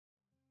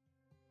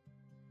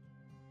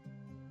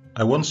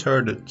I once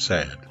heard it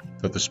said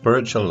that the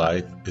spiritual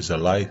life is a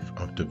life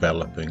of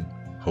developing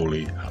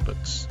holy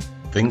habits,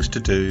 things to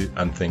do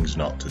and things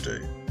not to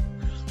do.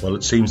 Well,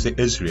 it seems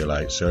the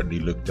Israelites certainly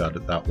looked at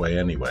it that way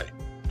anyway,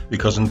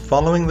 because in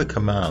following the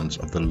commands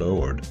of the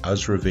Lord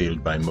as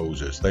revealed by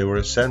Moses, they were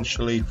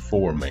essentially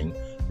forming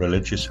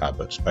religious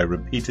habits by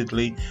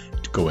repeatedly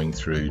going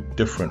through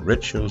different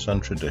rituals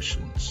and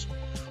traditions.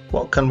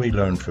 What can we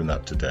learn from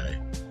that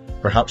today?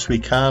 Perhaps we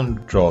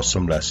can draw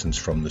some lessons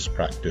from this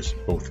practice,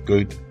 both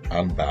good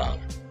and bad.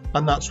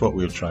 And that's what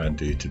we'll try and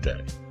do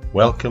today.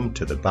 Welcome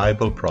to the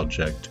Bible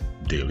Project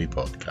Daily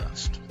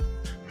Podcast.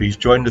 Please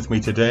join with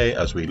me today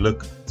as we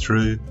look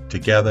through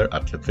together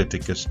at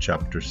Leviticus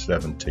chapter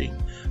 17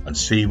 and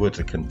see what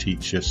it can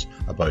teach us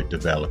about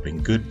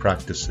developing good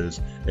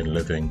practices in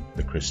living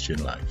the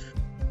Christian life.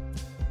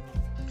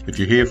 If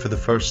you're here for the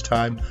first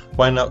time,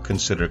 why not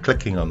consider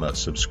clicking on that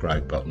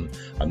subscribe button,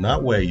 and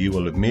that way you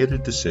will have made a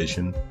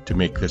decision to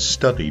make this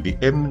study, the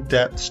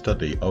in-depth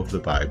study of the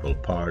Bible,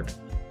 part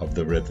of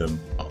the rhythm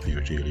of your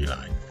daily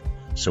life.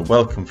 So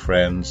welcome,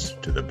 friends,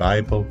 to the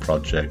Bible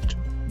Project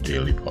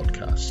Daily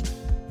Podcast.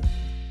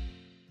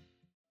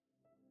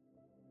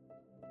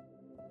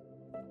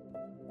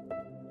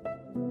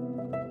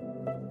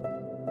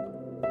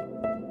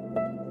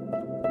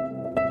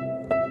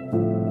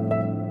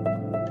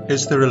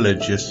 Is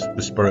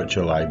the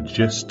spiritual life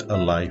just a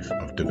life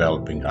of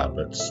developing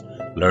habits,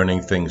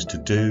 learning things to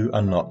do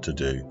and not to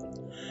do?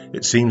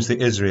 It seems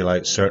the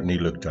Israelites certainly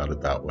looked at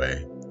it that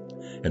way.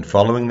 In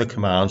following the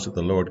commands that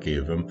the Lord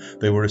gave them,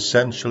 they were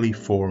essentially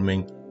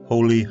forming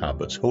holy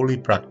habits, holy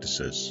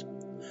practices.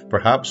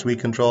 Perhaps we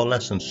can draw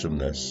lessons from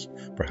this.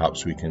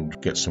 Perhaps we can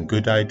get some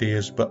good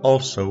ideas, but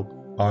also,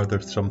 are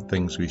there some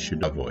things we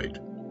should avoid?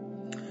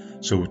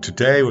 So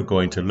today we're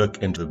going to look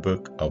into the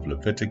book of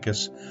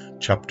Leviticus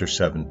chapter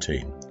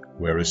 17,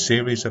 where a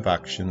series of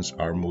actions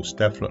are most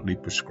definitely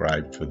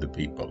prescribed for the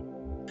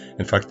people.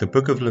 In fact, the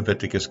book of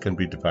Leviticus can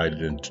be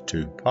divided into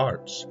two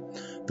parts.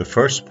 The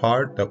first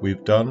part that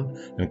we've done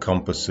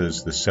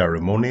encompasses the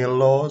ceremonial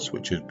laws,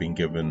 which has been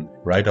given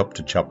right up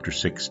to chapter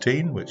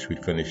 16, which we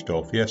finished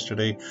off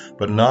yesterday.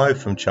 But now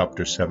from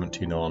chapter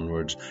 17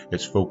 onwards,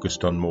 it's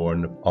focused on more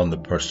on the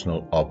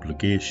personal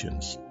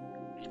obligations.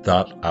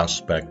 That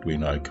aspect we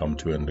now come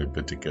to in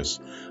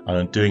Leviticus, and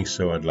in doing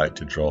so I'd like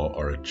to draw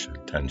our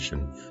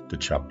attention to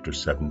chapter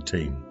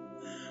 17.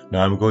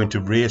 Now I'm going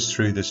to race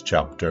through this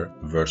chapter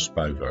verse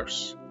by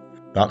verse.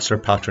 That's our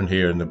pattern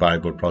here in the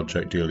Bible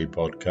Project Daily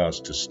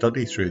Podcast, to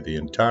study through the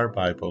entire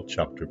Bible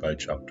chapter by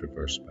chapter,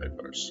 verse by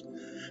verse.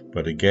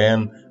 But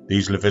again,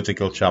 these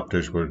Levitical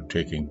chapters, we're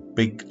taking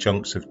big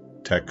chunks of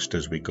text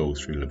as we go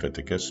through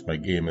Leviticus. My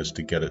aim is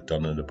to get it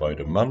done in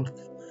about a month.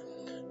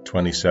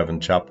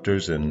 27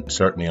 chapters in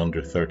certainly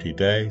under 30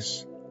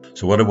 days.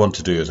 So what I want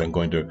to do is I'm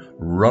going to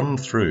run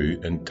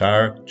through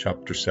entire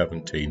chapter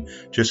 17,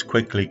 just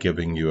quickly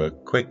giving you a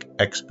quick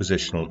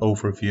expositional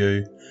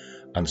overview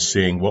and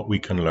seeing what we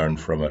can learn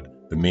from it.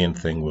 The main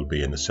thing will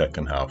be in the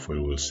second half, where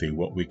we'll see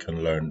what we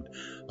can learn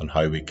and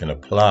how we can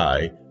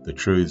apply the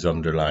truths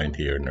underlined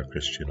here in our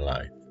Christian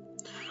life.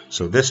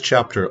 So this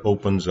chapter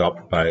opens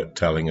up by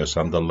telling us,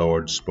 and the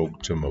Lord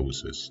spoke to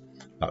Moses.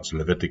 That's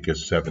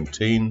Leviticus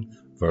 17,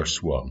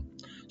 verse 1.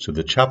 So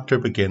the chapter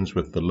begins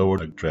with the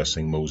Lord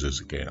addressing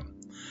Moses again.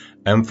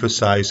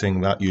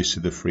 Emphasizing that use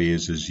of the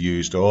phrase is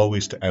used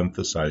always to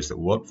emphasize that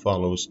what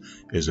follows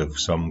is of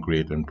some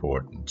great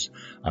importance,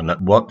 and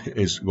that what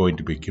is going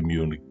to be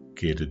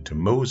communicated to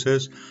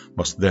Moses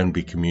must then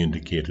be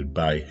communicated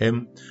by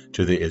him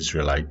to the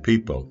Israelite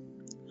people.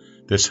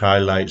 This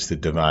highlights the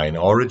divine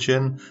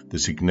origin. The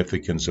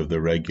significance of the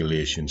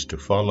regulations to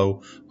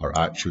follow are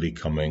actually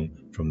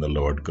coming from the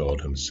Lord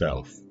God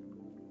himself.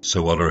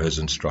 So what are his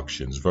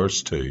instructions?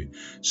 Verse 2,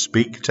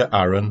 speak to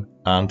Aaron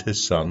and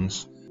his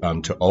sons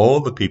and to all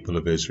the people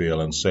of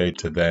Israel and say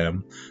to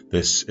them,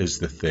 this is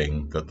the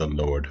thing that the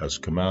Lord has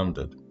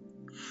commanded.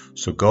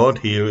 So God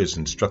here is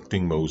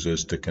instructing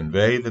Moses to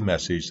convey the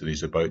message that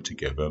he's about to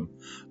give him,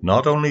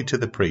 not only to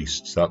the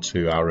priests, that's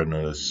who Aaron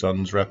and his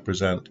sons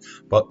represent,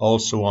 but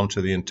also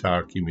onto the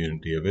entire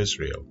community of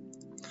Israel.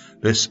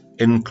 This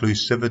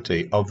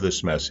inclusivity of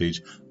this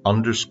message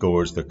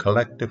underscores the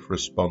collective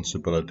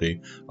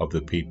responsibility of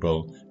the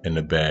people in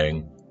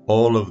obeying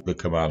all of the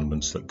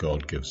commandments that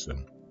God gives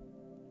them.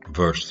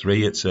 Verse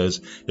 3, it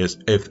says,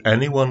 if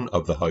anyone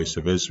of the house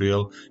of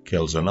Israel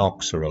kills an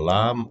ox or a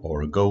lamb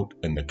or a goat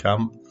in the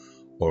camp,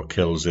 or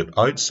kills it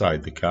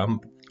outside the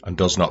camp, and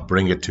does not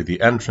bring it to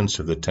the entrance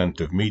of the tent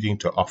of meeting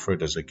to offer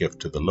it as a gift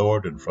to the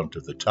Lord in front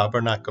of the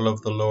tabernacle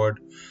of the Lord,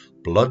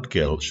 blood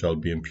guilt shall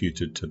be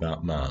imputed to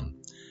that man.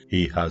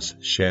 He has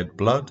shed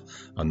blood,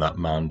 and that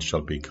man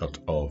shall be cut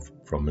off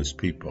from his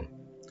people.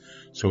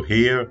 So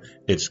here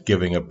it's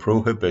giving a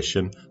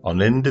prohibition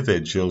on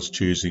individuals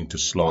choosing to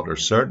slaughter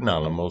certain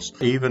animals,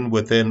 even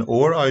within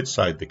or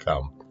outside the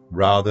camp,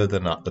 rather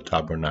than at the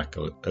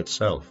tabernacle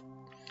itself.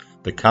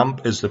 The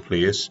camp is the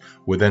place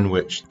within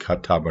which the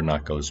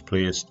tabernacle is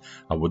placed,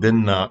 and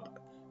within that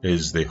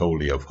is the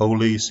Holy of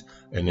Holies,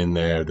 and in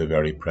there the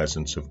very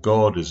presence of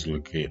God is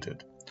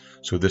located.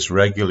 So this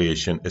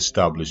regulation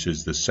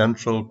establishes the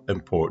central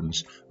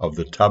importance of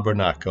the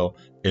tabernacle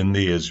in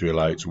the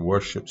Israelites'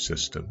 worship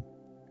system.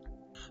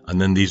 And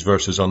then these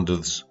verses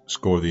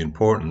underscore the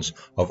importance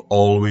of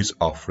always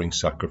offering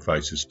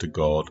sacrifices to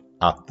God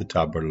at the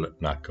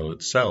tabernacle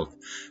itself.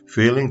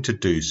 Failing to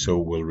do so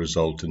will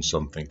result in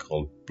something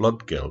called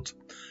blood guilt,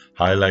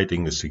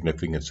 highlighting the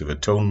significance of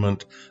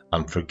atonement,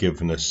 and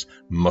forgiveness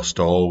must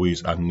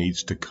always and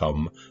needs to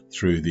come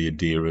through the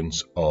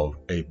adherence of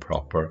a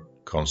proper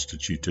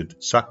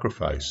constituted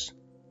sacrifice.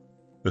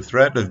 The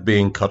threat of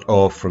being cut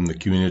off from the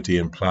community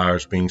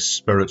implies being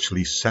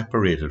spiritually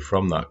separated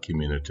from that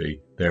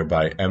community,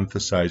 thereby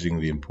emphasizing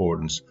the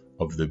importance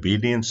of the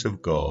obedience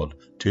of God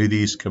to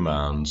these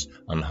commands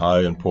and how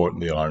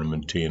important they are in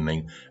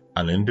maintaining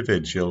an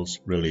individual's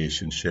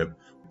relationship,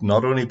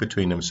 not only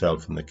between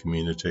himself and the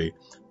community,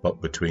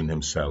 but between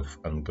himself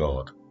and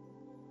God.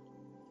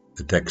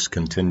 The text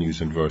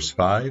continues in verse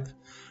 5.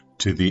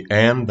 To the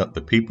end that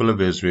the people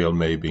of Israel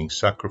may bring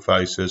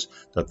sacrifices,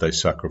 that they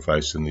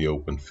sacrifice in the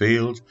open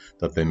field,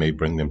 that they may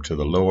bring them to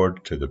the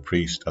Lord, to the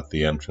priest at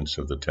the entrance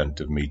of the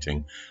tent of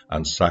meeting,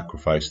 and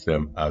sacrifice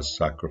them as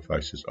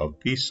sacrifices of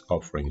peace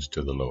offerings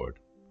to the Lord.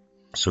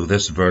 So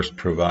this verse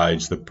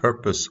provides the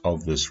purpose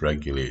of this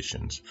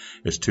regulations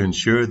is to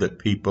ensure that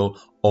people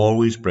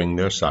always bring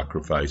their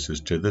sacrifices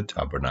to the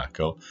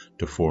tabernacle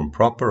to form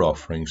proper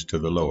offerings to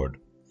the Lord.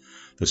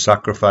 The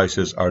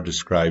sacrifices are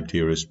described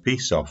here as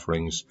peace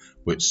offerings,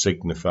 which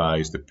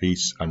signifies the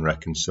peace and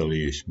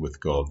reconciliation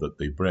with God that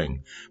they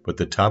bring. But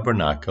the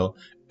tabernacle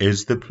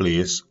is the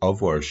place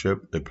of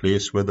worship, the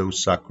place where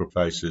those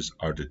sacrifices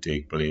are to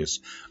take place,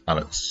 and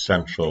it's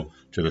central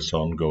to this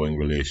ongoing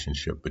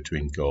relationship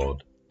between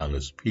God and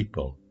his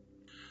people.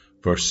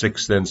 Verse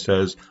 6 then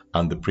says,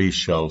 and the priest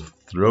shall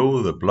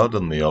throw the blood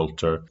on the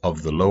altar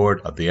of the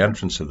Lord at the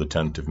entrance of the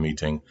tent of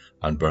meeting,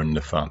 and burn the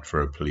fat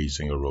for a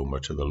pleasing aroma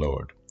to the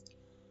Lord.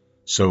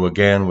 So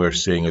again, we're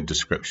seeing a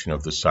description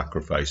of the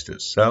sacrifice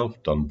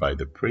itself done by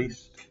the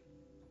priest.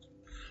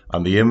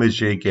 And the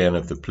imagery again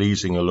of the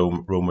pleasing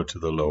aroma to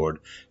the Lord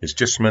is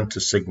just meant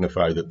to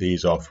signify that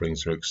these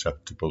offerings are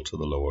acceptable to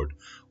the Lord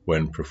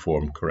when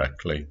performed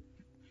correctly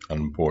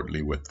and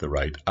importantly with the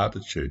right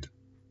attitude.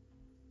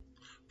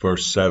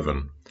 Verse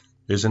 7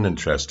 is an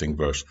interesting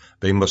verse.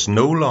 They must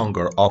no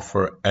longer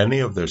offer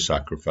any of their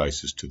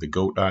sacrifices to the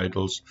goat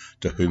idols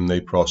to whom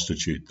they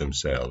prostitute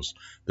themselves.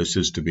 This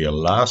is to be a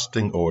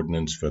lasting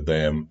ordinance for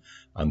them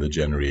and the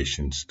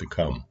generations to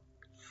come.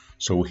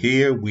 So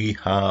here we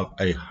have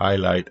a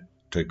highlight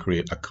to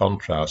create a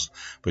contrast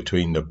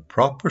between the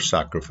proper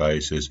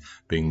sacrifices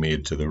being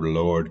made to the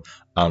Lord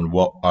and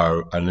what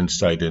are an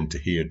insight into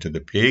here to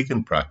the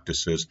pagan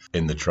practices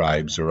in the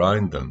tribes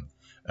around them,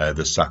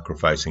 the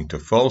sacrificing to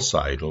false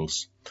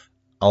idols.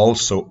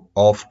 Also,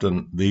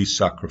 often these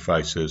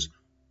sacrifices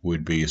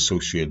would be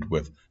associated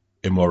with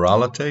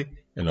immorality.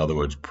 In other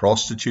words,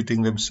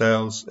 prostituting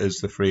themselves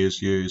is the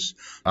phrase used.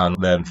 And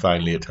then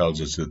finally it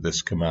tells us that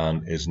this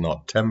command is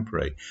not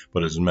temporary,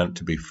 but is meant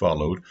to be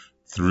followed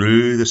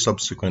through the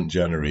subsequent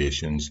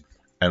generations,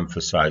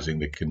 emphasizing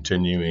the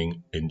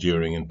continuing,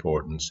 enduring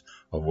importance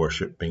of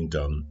worship being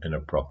done in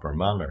a proper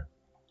manner.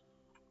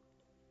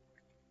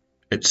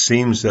 It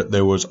seems that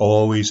there was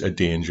always a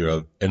danger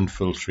of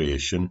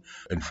infiltration.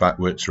 In fact,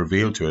 it's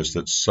revealed to us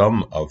that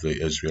some of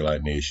the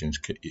Israelite nations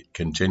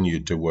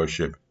continued to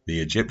worship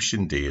the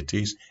Egyptian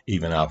deities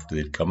even after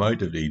they'd come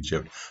out of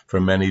Egypt for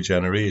many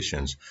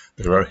generations.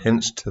 There are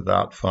hints to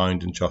that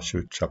found in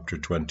Joshua chapter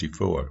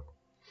 24.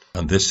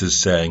 And this is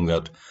saying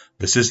that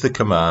this is the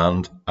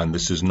command and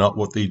this is not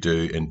what they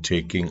do in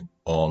taking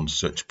on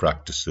such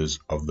practices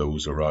of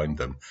those around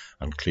them.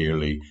 And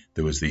clearly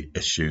there was the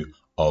issue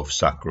of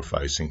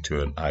sacrificing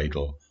to an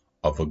idol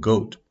of a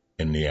goat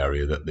in the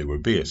area that they were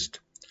based.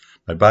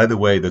 Now, by the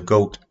way, the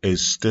goat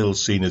is still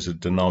seen as a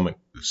demonic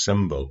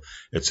symbol.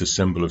 It's a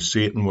symbol of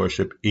Satan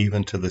worship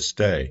even to this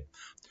day.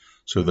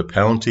 So the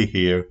penalty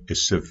here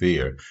is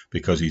severe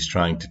because he's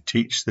trying to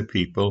teach the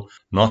people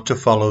not to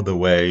follow the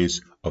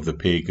ways of the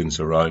pagans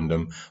around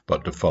them,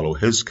 but to follow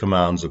his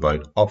commands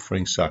about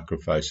offering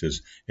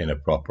sacrifices in a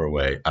proper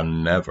way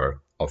and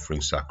never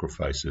offering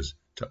sacrifices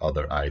to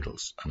other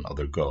idols and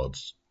other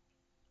gods.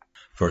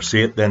 Verse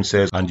 8 then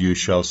says, and you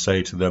shall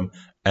say to them,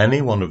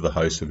 any one of the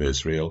house of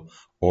Israel,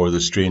 or the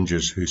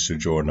strangers who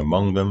sojourn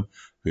among them,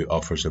 who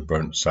offers a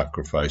burnt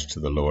sacrifice to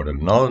the Lord,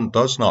 and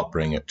does not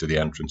bring it to the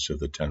entrance of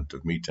the tent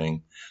of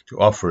meeting, to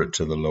offer it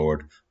to the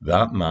Lord,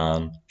 that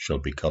man shall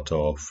be cut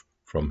off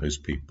from his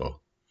people.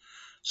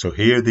 So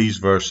here these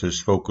verses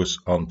focus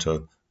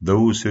onto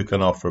those who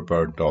can offer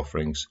burnt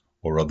offerings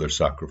or other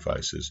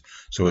sacrifices.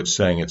 So it's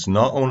saying it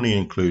not only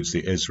includes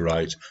the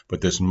Israelites, but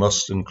this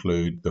must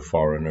include the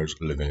foreigners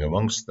living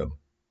amongst them.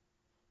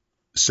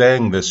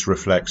 Saying this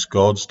reflects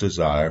God's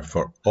desire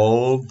for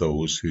all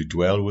those who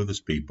dwell with his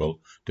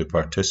people to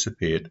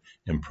participate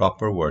in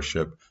proper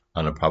worship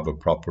and have a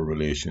proper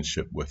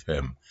relationship with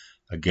him.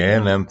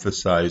 Again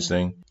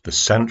emphasizing the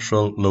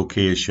central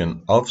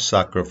location of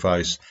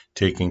sacrifice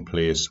taking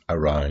place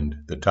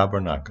around the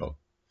tabernacle.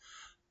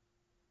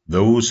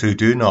 Those who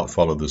do not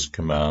follow this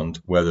command,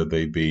 whether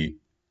they be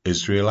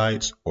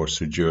Israelites or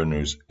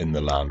sojourners in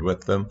the land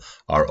with them,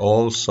 are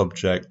all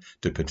subject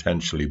to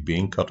potentially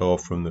being cut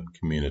off from the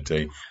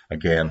community,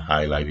 again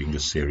highlighting the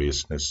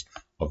seriousness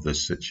of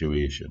this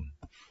situation.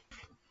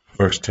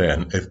 Verse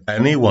 10, if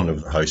any one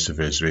of the house of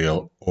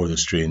Israel or the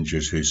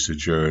strangers who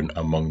sojourn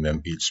among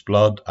them eats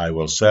blood, I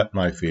will set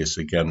my face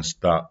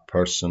against that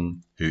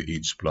person who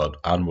eats blood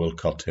and will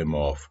cut him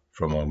off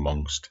from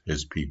amongst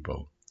his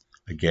people.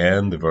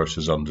 Again, the verse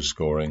is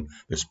underscoring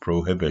this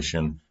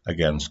prohibition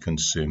against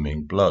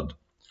consuming blood.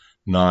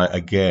 Now,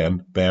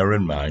 again, bear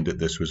in mind that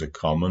this was a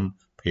common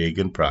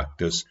pagan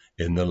practice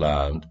in the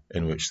land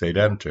in which they'd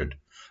entered.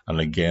 And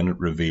again, it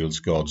reveals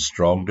God's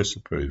strong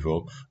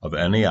disapproval of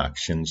any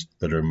actions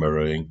that are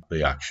mirroring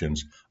the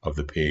actions of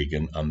the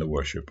pagan and the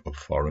worship of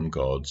foreign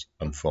gods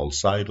and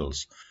false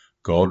idols.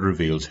 God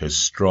reveals his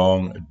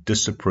strong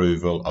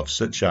disapproval of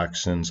such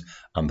actions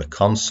and the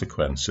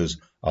consequences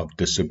of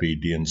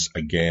disobedience,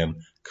 again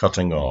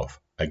cutting off,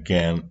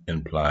 again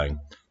implying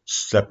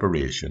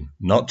separation,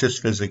 not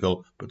just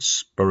physical, but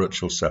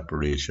spiritual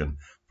separation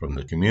from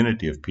the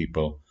community of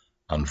people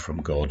and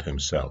from God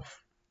himself.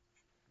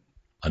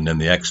 And then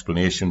the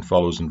explanation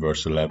follows in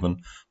verse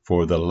 11,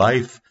 for the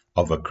life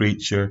of a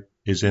creature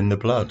is in the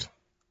blood.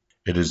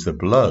 It is the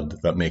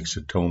blood that makes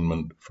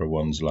atonement for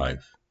one's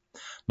life.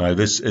 Now,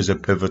 this is a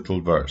pivotal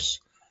verse.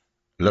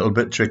 A little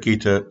bit tricky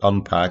to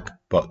unpack,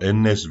 but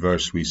in this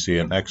verse we see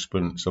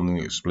something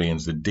that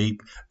explains the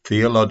deep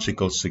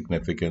theological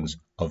significance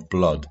of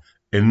blood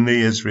in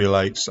the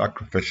Israelite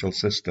sacrificial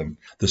system.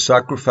 The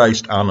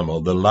sacrificed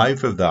animal, the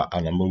life of that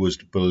animal was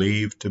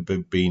believed to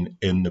have been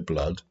in the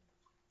blood,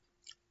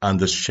 and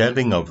the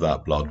shedding of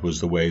that blood was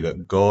the way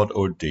that God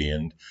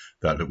ordained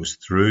that it was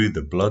through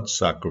the blood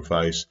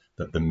sacrifice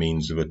that the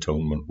means of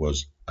atonement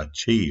was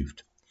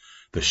achieved.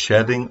 The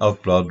shedding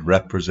of blood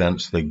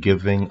represents the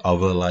giving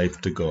of a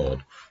life to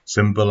God,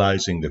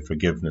 symbolizing the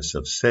forgiveness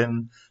of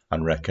sin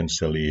and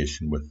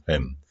reconciliation with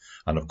him.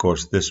 And of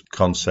course, this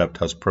concept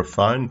has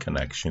profound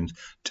connections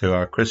to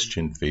our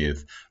Christian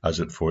faith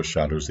as it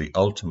foreshadows the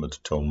ultimate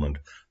atonement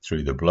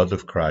through the blood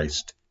of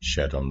Christ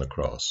shed on the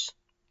cross.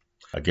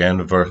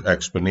 Again,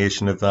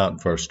 explanation of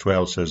that, verse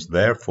 12 says,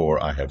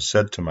 therefore I have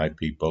said to my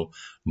people,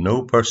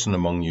 no person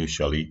among you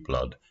shall eat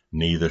blood,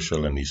 neither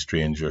shall any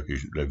stranger who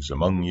lives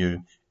among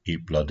you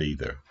eat blood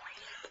either.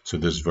 So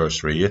this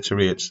verse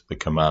reiterates the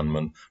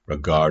commandment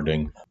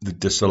regarding the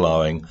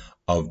disallowing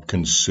of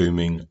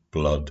consuming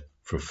blood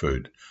for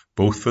food,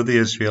 both for the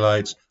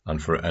Israelites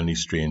and for any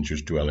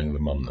strangers dwelling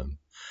among them.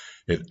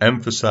 It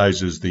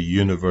emphasizes the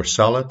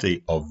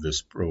universality of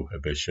this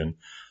prohibition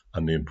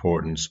and the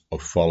importance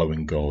of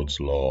following God's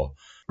law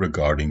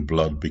regarding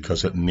blood,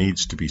 because it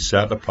needs to be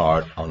set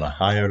apart on a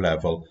higher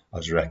level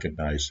as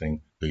recognizing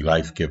the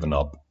life given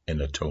up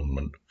in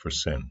atonement for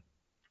sin.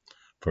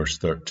 Verse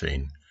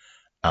 13,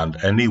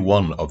 and any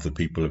one of the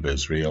people of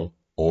Israel,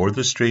 or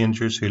the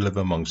strangers who live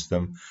amongst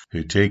them,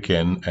 who take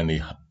in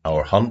any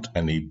or hunt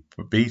any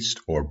beast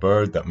or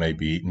bird that may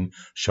be eaten,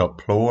 shall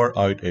pour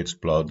out its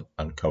blood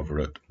and cover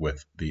it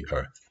with the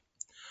earth.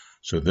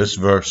 So this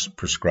verse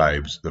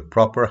prescribes the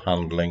proper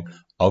handling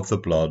of the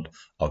blood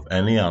of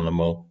any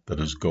animal that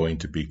is going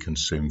to be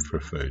consumed for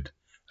food.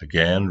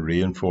 Again,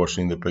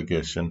 reinforcing the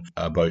position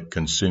about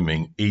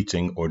consuming,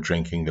 eating, or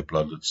drinking the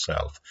blood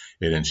itself.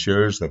 It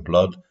ensures the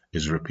blood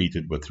is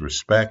repeated with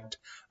respect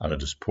and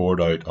it is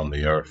poured out on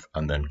the earth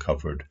and then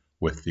covered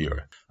with the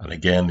earth. And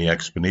again, the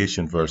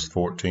explanation, verse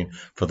 14,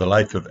 for the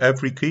life of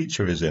every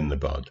creature is in the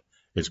blood.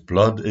 Its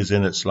blood is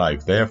in its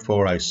life.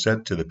 Therefore I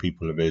said to the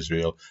people of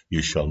Israel,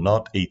 you shall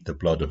not eat the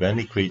blood of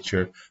any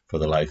creature, for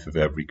the life of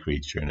every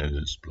creature is in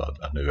its blood,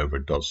 and whoever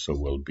does so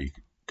will be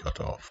cut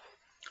off.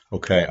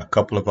 Okay, a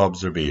couple of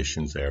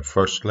observations there.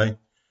 Firstly,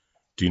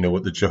 do you know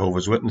what the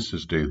Jehovah's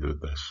Witnesses do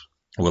with this?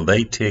 Well,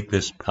 they take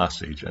this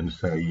passage and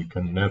say you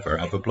can never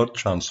have a blood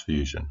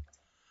transfusion.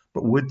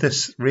 But would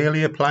this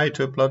really apply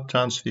to a blood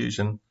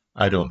transfusion?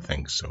 I don't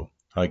think so.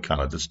 How can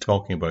it? It's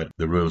talking about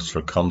the rules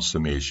for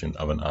consummation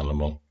of an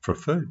animal for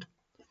food.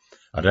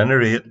 At any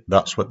rate,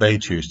 that's what they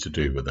choose to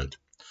do with it.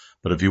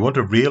 But if you want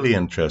a really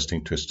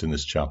interesting twist in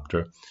this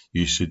chapter,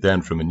 you should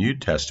then, from a New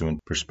Testament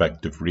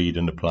perspective, read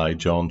and apply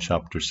John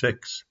chapter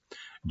 6.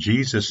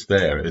 Jesus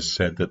there is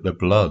said that the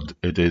blood,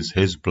 it is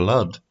his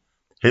blood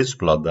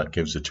that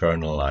gives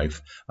eternal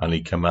life, and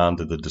he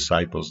commanded the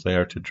disciples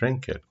there to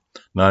drink it.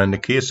 Now, in the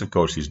case, of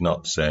course, he's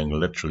not saying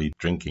literally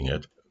drinking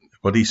it.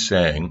 What he's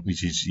saying is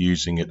he's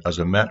using it as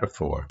a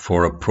metaphor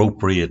for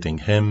appropriating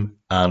him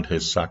and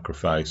his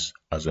sacrifice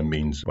as a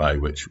means by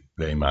which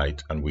they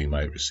might and we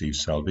might receive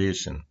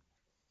salvation.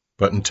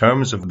 But in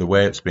terms of the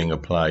way it's being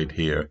applied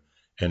here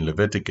in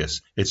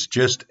Leviticus, it's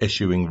just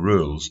issuing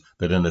rules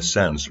that in a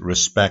sense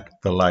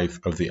respect the life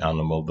of the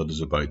animal that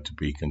is about to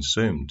be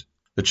consumed.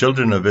 The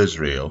children of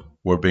Israel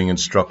were being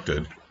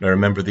instructed. Now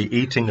remember, the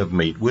eating of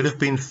meat would have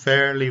been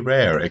fairly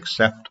rare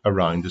except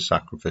around the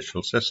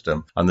sacrificial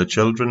system. And the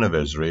children of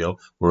Israel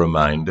were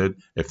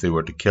reminded, if they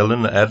were to kill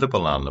an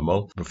edible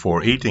animal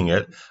before eating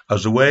it,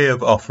 as a way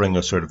of offering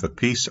a sort of a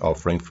peace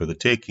offering for the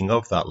taking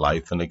of that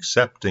life and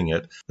accepting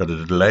it, that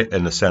it had,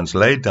 in a sense,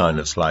 laid down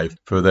its life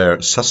for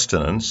their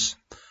sustenance,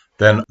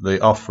 then the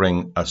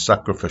offering, a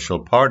sacrificial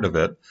part of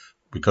it,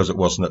 because it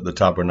wasn't at the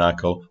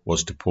tabernacle,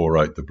 was to pour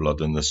out the blood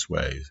in this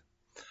way.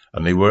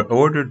 And they were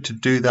ordered to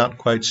do that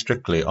quite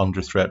strictly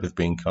under threat of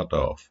being cut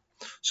off.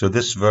 So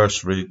this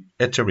verse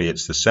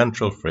reiterates the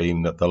central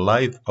theme that the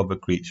life of a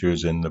creature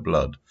is in the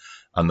blood.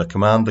 And the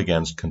command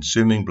against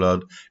consuming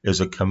blood is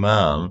a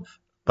command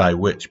by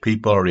which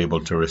people are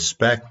able to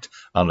respect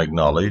and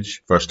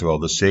acknowledge, first of all,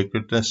 the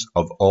sacredness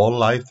of all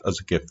life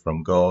as a gift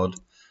from God,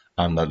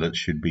 and that it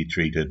should be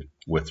treated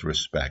with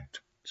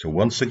respect. So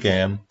once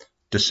again,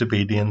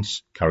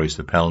 disobedience carries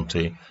the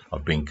penalty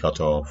of being cut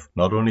off,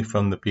 not only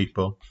from the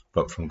people,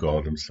 but from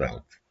God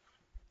himself.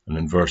 And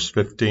in verse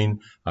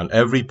 15, and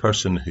every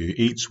person who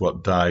eats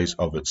what dies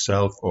of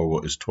itself or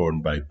what is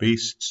torn by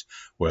beasts,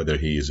 whether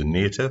he is a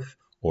native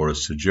or a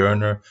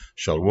sojourner,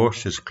 shall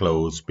wash his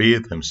clothes,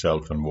 bathe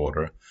himself in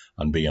water,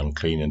 and be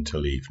unclean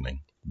until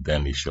evening.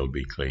 Then he shall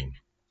be clean.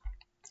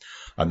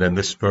 And then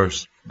this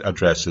verse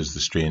addresses the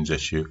strange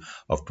issue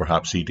of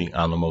perhaps eating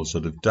animals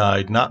that have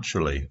died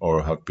naturally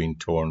or have been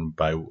torn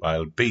by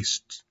wild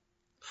beasts.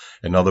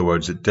 In other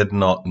words, it did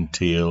not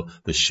entail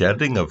the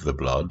shedding of the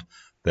blood.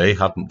 They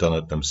hadn't done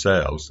it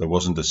themselves. There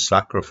wasn't a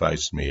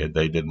sacrifice made.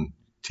 They didn't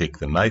take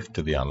the knife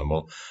to the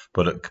animal,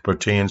 but it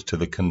pertains to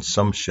the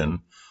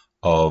consumption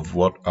of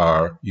what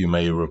are, you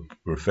may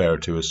refer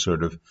to as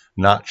sort of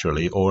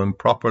naturally or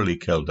improperly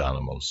killed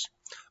animals.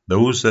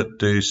 Those that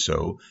do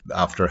so,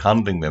 after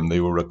handling them, they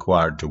were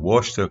required to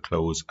wash their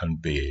clothes and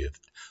bathe,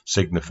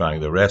 signifying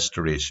the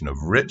restoration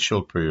of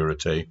ritual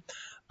purity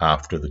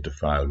after the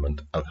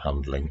defilement of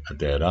handling a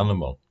dead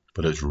animal.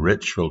 But it's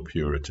ritual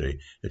purity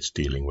it's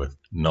dealing with,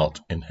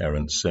 not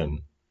inherent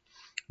sin.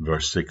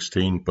 Verse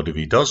 16, but if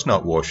he does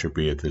not wash or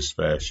bathe his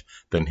flesh,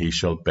 then he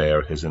shall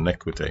bear his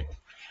iniquity.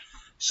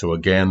 So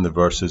again, the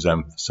verse is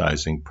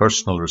emphasizing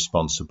personal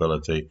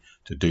responsibility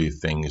to do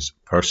things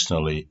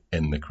personally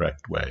in the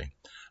correct way.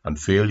 And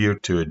failure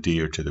to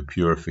adhere to the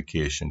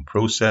purification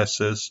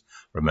processes,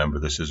 remember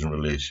this is in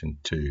relation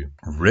to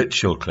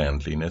ritual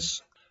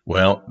cleanliness,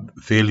 well,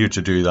 failure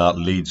to do that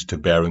leads to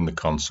bearing the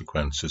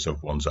consequences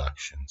of one's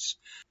actions.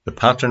 The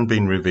pattern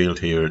being revealed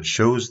here, it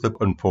shows the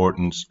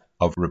importance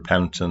of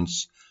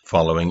repentance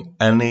following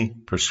any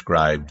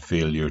prescribed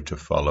failure to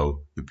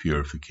follow the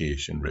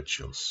purification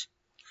rituals.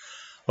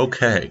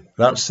 Okay,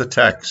 that's the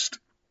text.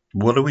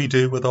 What do we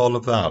do with all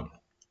of that?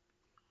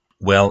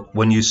 Well,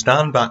 when you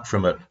stand back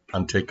from it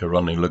and take a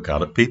running look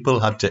at it,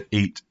 people had to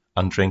eat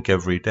and drink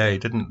every day,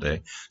 didn't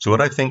they? So what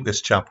I think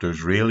this chapter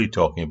is really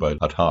talking about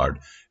at heart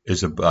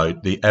is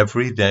about the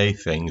everyday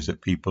things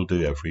that people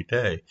do every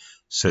day,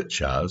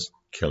 such as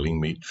killing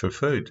meat for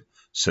food,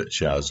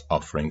 such as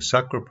offering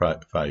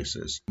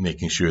sacrifices,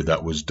 making sure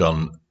that was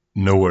done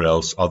nowhere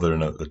else other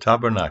than at the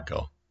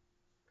tabernacle.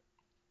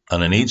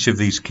 And in each of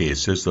these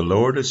cases, the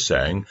Lord is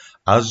saying,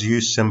 as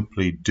you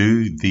simply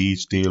do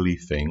these daily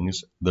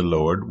things, the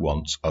Lord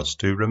wants us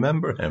to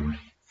remember him.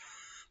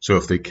 So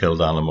if they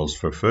killed animals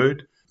for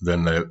food,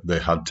 then they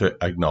had to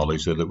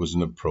acknowledge that it was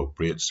an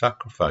appropriate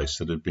sacrifice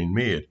that had been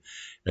made.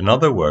 In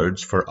other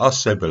words, for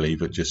us, I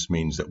believe it just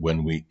means that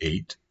when we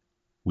eat,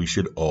 we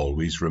should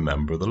always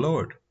remember the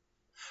Lord.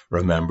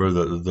 Remember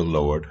that the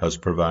Lord has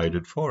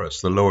provided for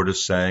us. The Lord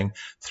is saying,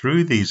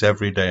 through these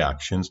everyday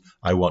actions,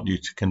 I want you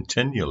to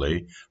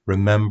continually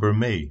remember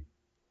me.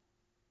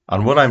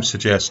 And what I'm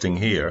suggesting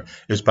here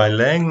is by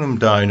laying them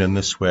down in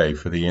this way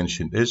for the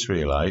ancient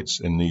Israelites,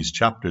 in these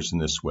chapters in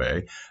this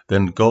way,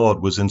 then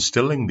God was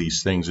instilling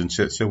these things in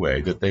such a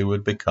way that they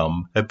would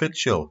become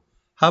habitual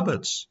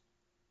habits.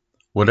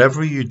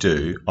 Whatever you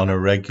do on a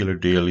regular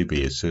daily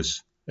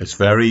basis, it's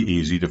very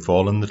easy to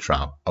fall in the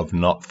trap of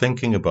not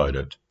thinking about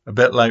it. A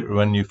bit like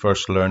when you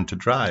first learn to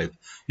drive.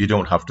 You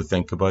don't have to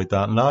think about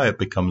that now, it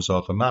becomes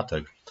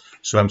automatic.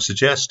 So I'm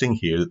suggesting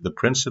here that the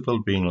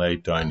principle being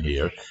laid down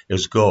here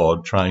is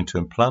God trying to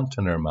implant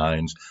in our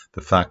minds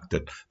the fact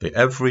that the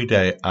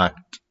everyday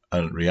act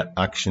and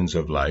reactions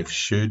of life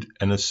should,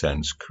 in a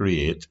sense,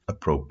 create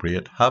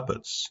appropriate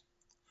habits.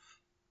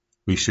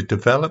 We should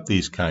develop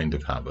these kind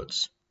of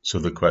habits. So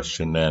the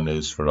question then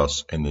is for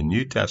us in the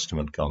New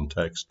Testament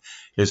context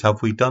is,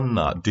 have we done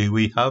that? Do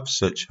we have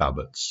such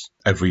habits?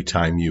 Every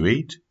time you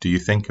eat, do you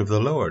think of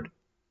the Lord?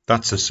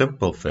 That's a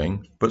simple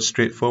thing, but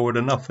straightforward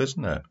enough,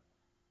 isn't it?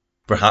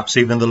 Perhaps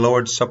even the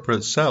Lord's Supper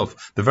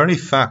itself, the very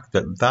fact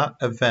that that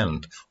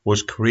event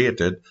was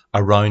created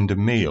around a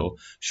meal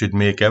should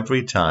make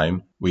every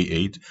time we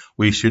eat,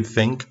 we should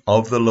think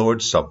of the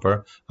Lord's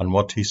Supper and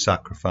what he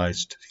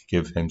sacrificed to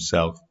give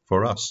himself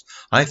for us.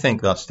 I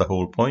think that's the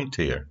whole point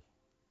here.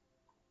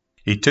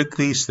 He took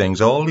these things,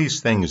 all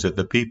these things that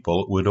the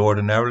people would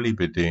ordinarily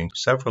be doing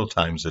several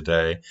times a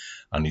day,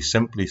 and he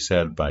simply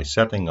said, by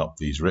setting up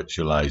these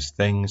ritualized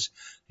things,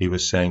 he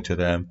was saying to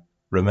them,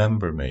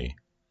 remember me,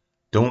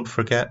 don't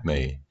forget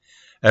me.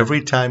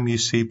 Every time you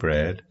see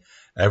bread,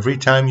 every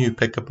time you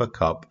pick up a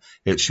cup,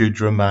 it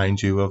should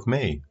remind you of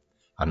me.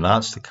 And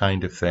that's the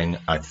kind of thing,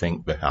 I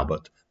think, the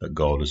habit that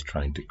God is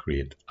trying to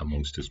create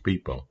amongst his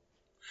people.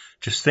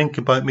 Just think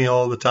about me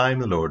all the time,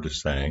 the Lord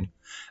is saying.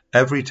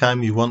 Every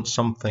time you want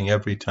something,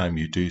 every time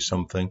you do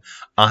something,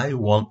 I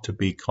want to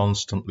be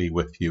constantly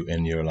with you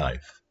in your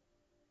life.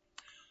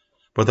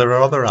 But there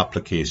are other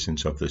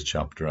applications of this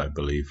chapter, I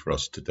believe, for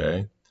us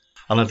today.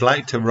 And I'd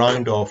like to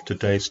round off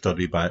today's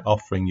study by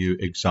offering you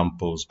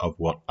examples of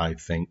what I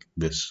think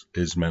this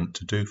is meant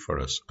to do for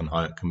us and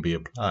how it can be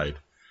applied.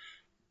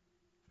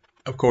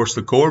 Of course,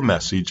 the core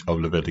message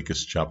of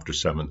Leviticus chapter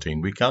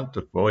 17, we can't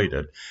avoid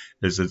it,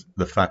 is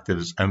the fact that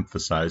it's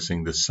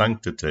emphasizing the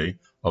sanctity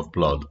of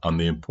blood and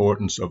the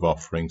importance of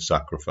offering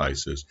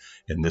sacrifices,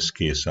 in this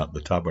case at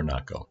the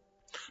tabernacle.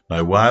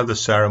 Now, while the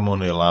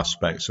ceremonial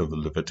aspects of the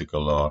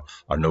Levitical law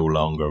are no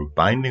longer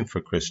binding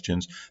for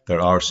Christians,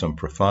 there are some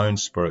profound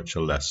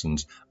spiritual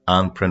lessons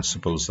and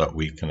principles that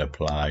we can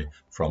apply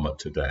from it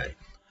today.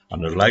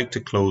 And I'd like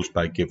to close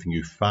by giving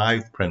you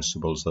 5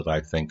 principles that I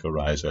think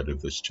arise out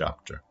of this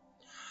chapter.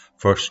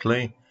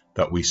 Firstly,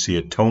 that we see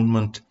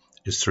atonement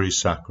is through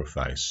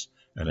sacrifice,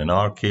 and in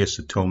our case,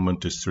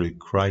 atonement is through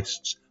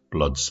Christ's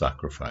blood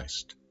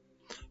sacrificed.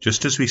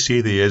 Just as we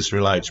see the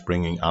Israelites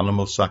bringing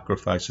animal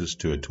sacrifices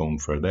to atone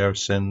for their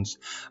sins,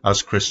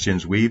 as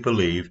Christians we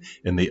believe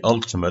in the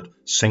ultimate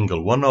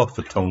single one-off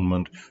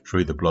atonement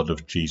through the blood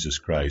of Jesus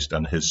Christ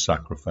and his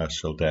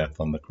sacrificial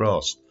death on the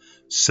cross,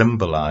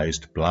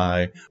 symbolized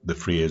by the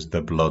phrase,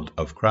 the blood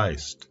of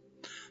Christ.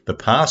 The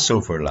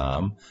Passover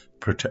lamb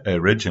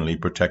originally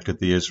protected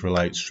the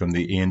Israelites from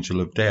the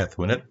angel of death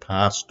when it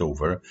passed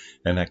over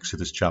in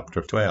Exodus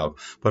chapter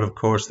 12. But of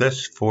course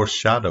this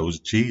foreshadows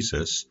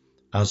Jesus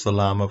as the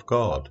Lamb of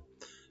God.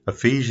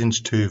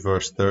 Ephesians 2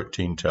 verse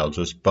 13 tells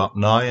us, but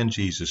now in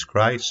Jesus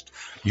Christ,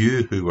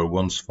 you who were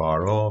once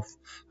far off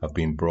have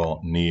been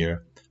brought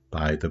near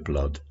by the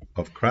blood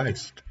of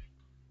Christ.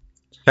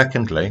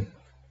 Secondly,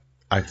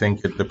 I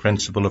think that the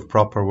principle of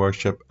proper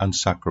worship and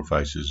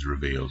sacrifice is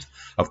revealed.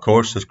 Of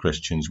course, as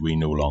Christians, we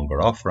no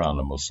longer offer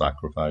animal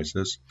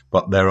sacrifices,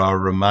 but there are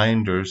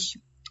reminders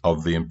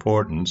of the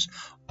importance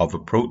of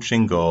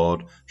approaching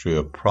God through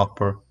a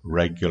proper,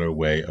 regular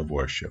way of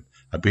worship,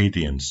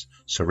 obedience,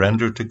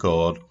 surrender to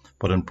God,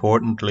 but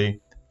importantly,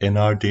 in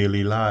our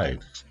daily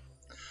lives.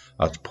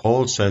 As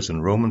Paul says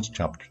in Romans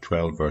chapter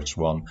 12, verse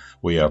 1,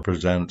 we are to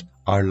present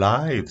our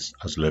lives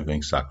as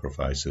living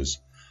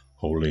sacrifices,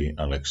 holy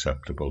and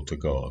acceptable to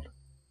God.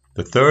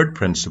 The third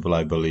principle,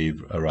 I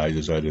believe,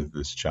 arises out of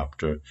this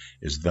chapter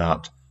is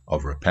that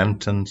of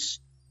repentance,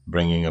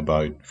 bringing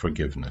about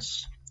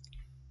forgiveness.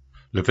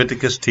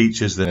 Leviticus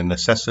teaches the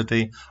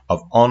necessity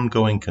of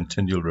ongoing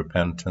continual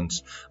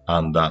repentance,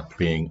 and that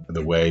being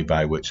the way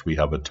by which we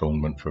have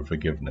atonement for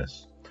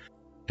forgiveness.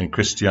 In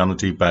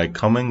Christianity, by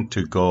coming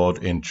to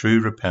God in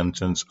true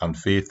repentance and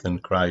faith in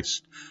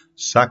Christ's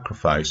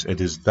sacrifice, it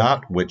is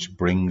that which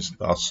brings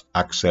us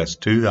access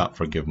to that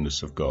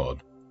forgiveness of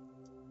God.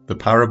 The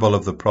parable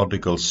of the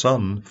prodigal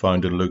son,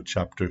 found in Luke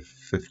chapter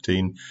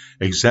 15,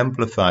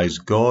 exemplifies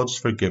God's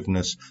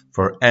forgiveness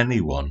for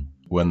anyone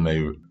when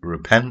they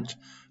repent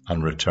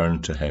and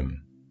return to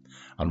him.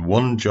 And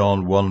 1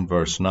 John 1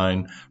 verse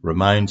 9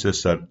 reminds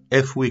us that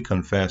if we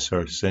confess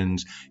our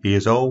sins, he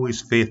is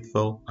always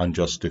faithful and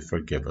just to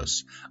forgive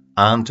us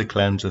and to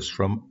cleanse us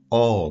from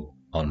all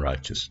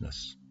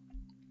unrighteousness.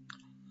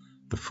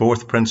 The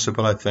fourth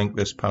principle I think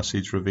this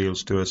passage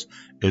reveals to us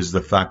is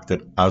the fact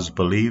that as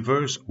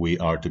believers we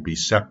are to be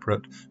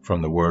separate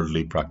from the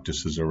worldly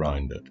practices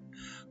around it.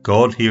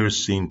 God here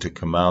is seen to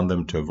command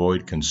them to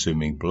avoid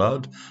consuming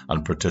blood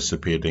and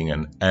participating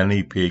in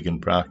any pagan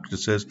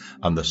practices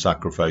and the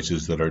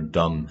sacrifices that are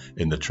done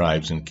in the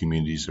tribes and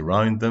communities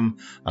around them,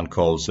 and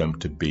calls them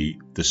to be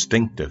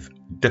distinctive,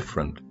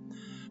 different.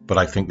 But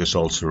I think this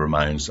also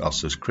reminds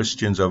us as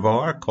Christians of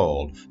our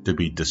call to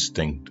be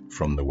distinct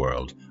from the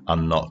world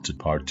and not to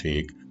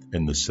partake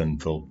in the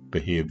sinful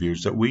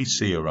behaviours that we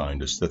see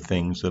around us, the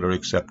things that are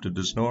accepted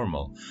as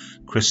normal.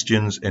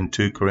 Christians in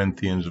 2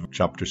 Corinthians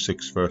chapter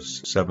 6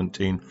 verse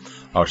 17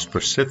 are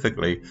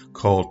specifically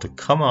called to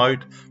come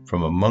out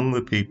from among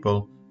the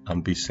people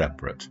and be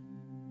separate.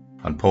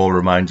 And Paul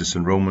reminds us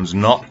in Romans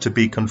not to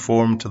be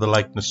conformed to the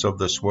likeness of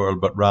this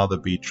world, but rather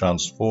be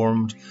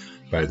transformed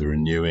by the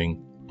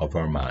renewing of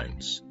our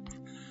minds.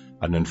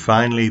 And then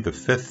finally, the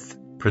fifth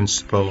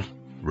principle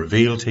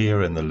revealed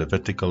here in the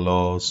Levitical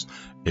laws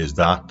is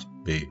that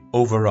the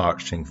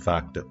overarching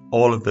fact that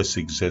all of this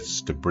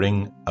exists to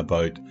bring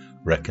about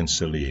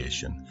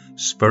reconciliation,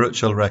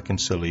 spiritual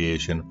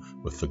reconciliation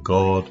with the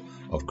God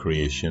of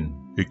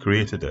creation who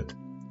created it.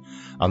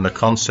 And the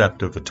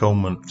concept of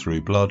atonement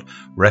through blood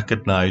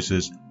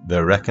recognizes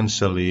the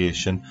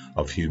reconciliation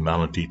of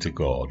humanity to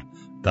God.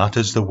 That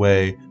is the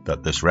way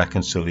that this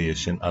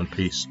reconciliation and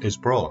peace is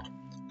brought.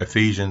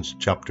 Ephesians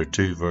chapter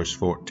 2 verse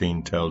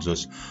 14 tells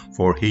us,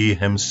 "For he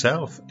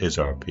himself is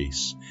our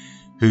peace,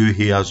 who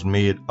he has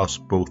made us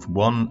both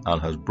one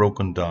and has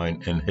broken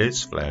down in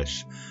his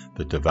flesh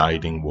the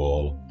dividing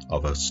wall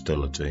of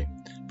hostility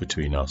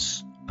between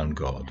us and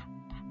God."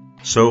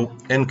 So,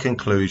 in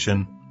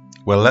conclusion,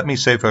 well, let me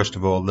say first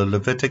of all, the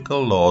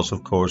Levitical laws,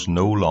 of course,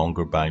 no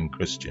longer bind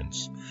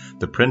Christians.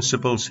 The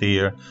principles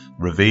here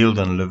revealed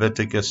in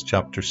Leviticus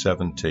chapter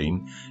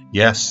 17,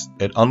 yes,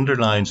 it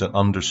underlines and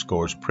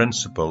underscores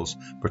principles,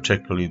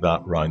 particularly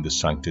that around the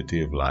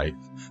sanctity of life,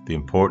 the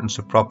importance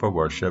of proper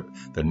worship,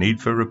 the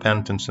need for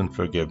repentance and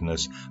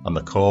forgiveness, and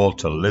the call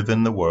to live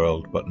in the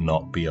world but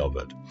not be of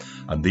it.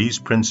 And these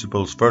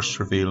principles, first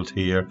revealed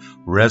here,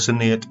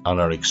 resonate and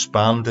are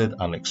expanded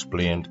and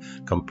explained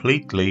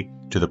completely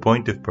to the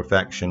point of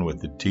perfection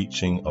with the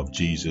teaching of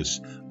Jesus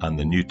and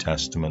the New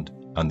Testament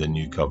and the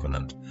New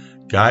Covenant,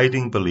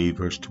 guiding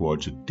believers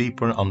towards a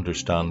deeper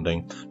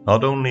understanding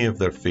not only of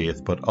their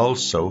faith but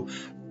also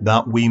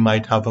that we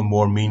might have a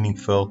more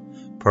meaningful,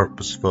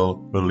 purposeful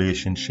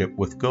relationship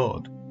with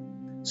God.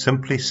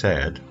 Simply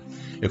said,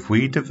 if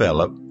we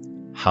develop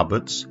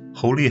habits,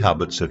 holy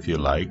habits if you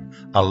like,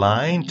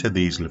 aligned to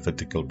these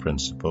Levitical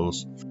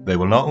principles, they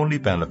will not only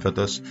benefit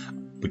us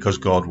because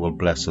God will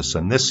bless us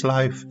in this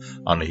life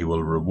and he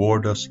will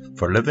reward us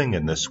for living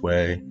in this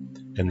way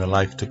in the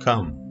life to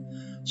come.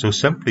 So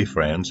simply,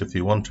 friends, if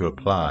you want to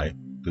apply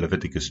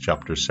Leviticus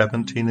chapter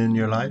 17 in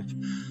your life,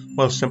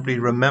 well, simply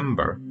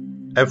remember,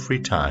 every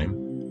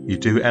time you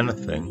do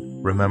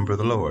anything, remember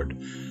the Lord.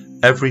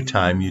 Every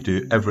time you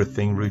do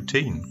everything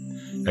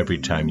routine, every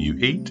time you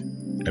eat,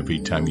 every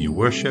time you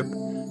worship,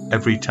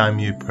 every time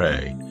you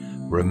pray,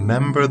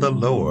 remember the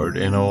Lord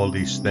in all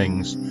these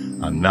things,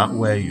 and that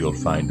way you'll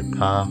find a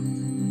path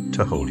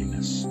to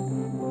holiness.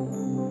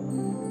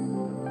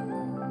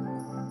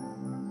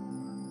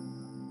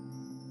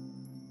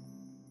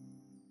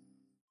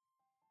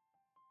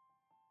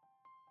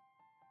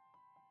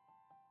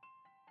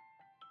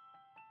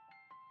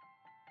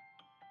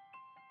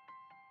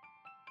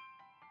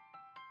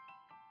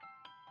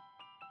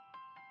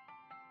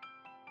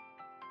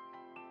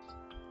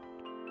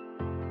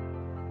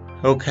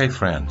 Okay,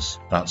 friends,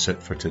 that's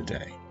it for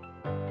today.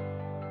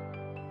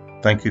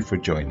 Thank you for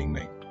joining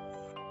me.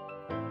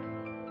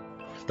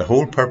 The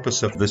whole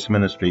purpose of this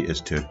ministry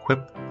is to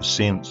equip the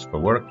saints for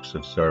works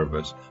of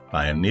service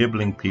by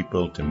enabling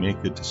people to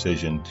make the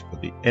decision for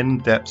the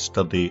in-depth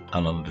study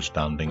and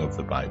understanding of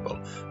the Bible.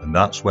 And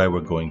that's why we're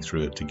going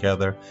through it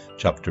together,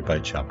 chapter by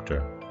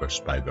chapter,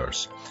 verse by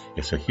verse.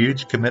 It's a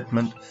huge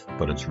commitment,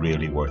 but it's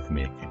really worth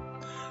making.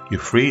 You're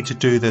free to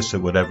do this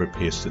at whatever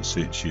pace that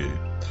suits you.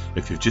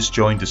 If you've just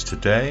joined us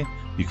today,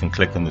 you can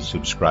click on the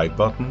subscribe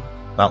button.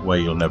 That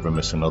way you'll never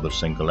miss another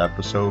single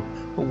episode.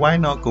 But why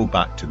not go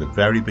back to the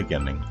very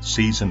beginning,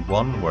 season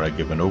 1, where I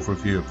give an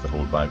overview of the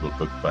whole Bible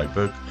book by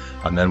book,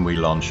 and then we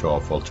launch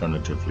off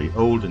alternatively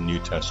Old and New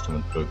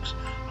Testament books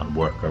and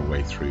work our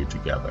way through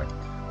together.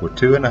 We're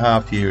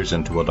 2.5 years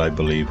into what I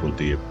believe will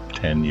be a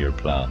 10-year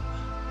plan,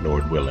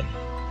 Lord willing.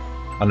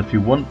 And if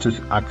you want to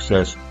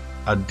access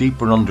a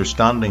deeper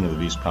understanding of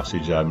these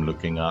passages I'm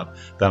looking at,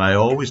 then I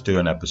always do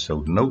an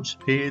episode notes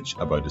page,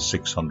 about a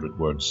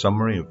 600-word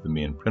summary of the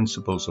main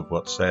principles of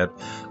what's said,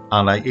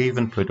 and I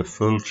even put a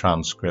full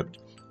transcript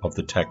of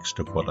the text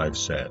of what I've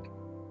said.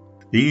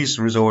 These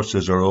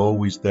resources are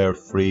always there,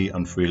 free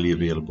and freely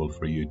available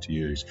for you to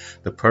use.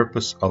 The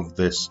purpose of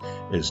this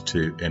is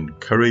to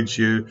encourage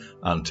you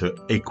and to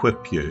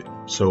equip you.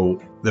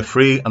 So they're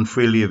free and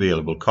freely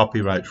available,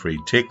 copyright free.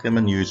 Take them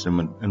and use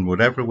them in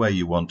whatever way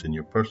you want in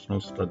your personal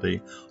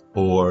study,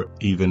 or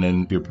even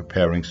in your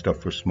preparing stuff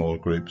for small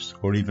groups,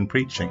 or even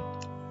preaching.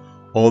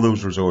 All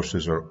those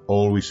resources are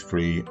always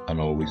free and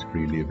always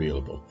freely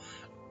available.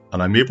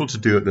 And I'm able to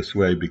do it this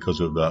way because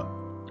of that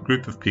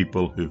group of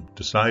people who've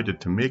decided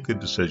to make a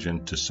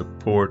decision to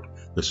support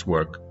this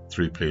work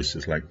through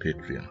places like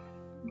Patreon.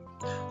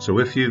 So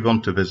if you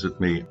want to visit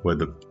me where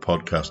the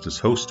podcast is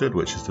hosted,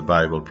 which is the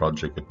Bible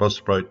Project at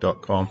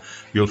buzzsprout.com,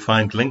 you'll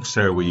find links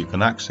there where you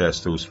can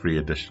access those free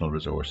additional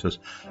resources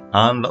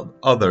and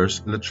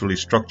others, literally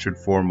structured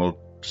formal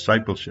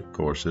discipleship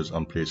courses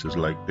on places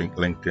like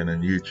LinkedIn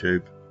and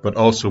YouTube, but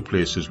also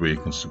places where you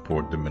can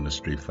support the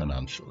ministry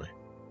financially.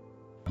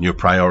 Your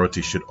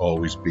priority should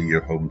always be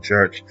your home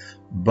church,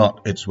 but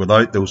it's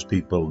without those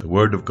people, the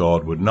Word of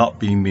God would not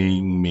be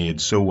being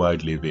made so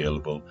widely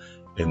available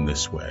in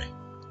this way.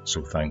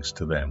 So thanks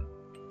to them.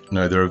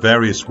 Now, there are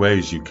various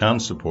ways you can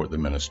support the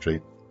ministry,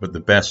 but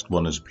the best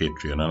one is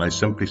Patreon, and I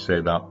simply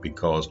say that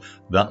because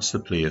that's the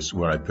place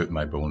where I put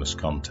my bonus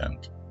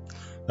content.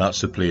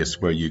 That's the place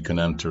where you can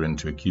enter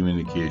into a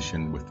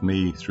communication with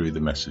me through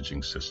the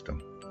messaging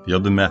system. The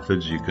other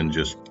methods, you can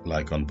just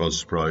like on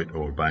Buzzsprout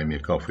or buy me a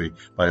coffee.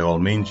 By all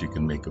means, you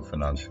can make a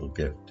financial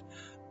gift,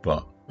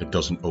 but it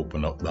doesn't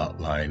open up that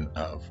line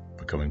of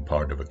becoming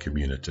part of a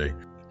community.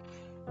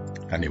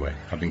 Anyway,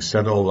 having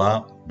said all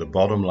that, the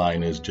bottom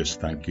line is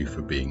just thank you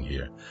for being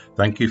here.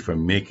 Thank you for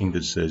making the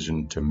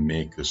decision to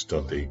make the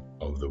study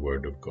of the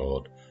Word of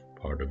God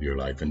part of your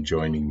life and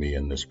joining me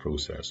in this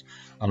process.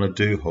 And I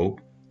do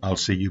hope I'll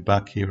see you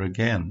back here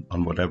again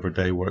on whatever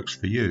day works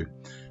for you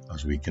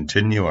as we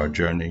continue our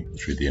journey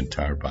through the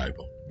entire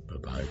Bible.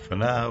 Bye-bye for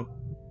now.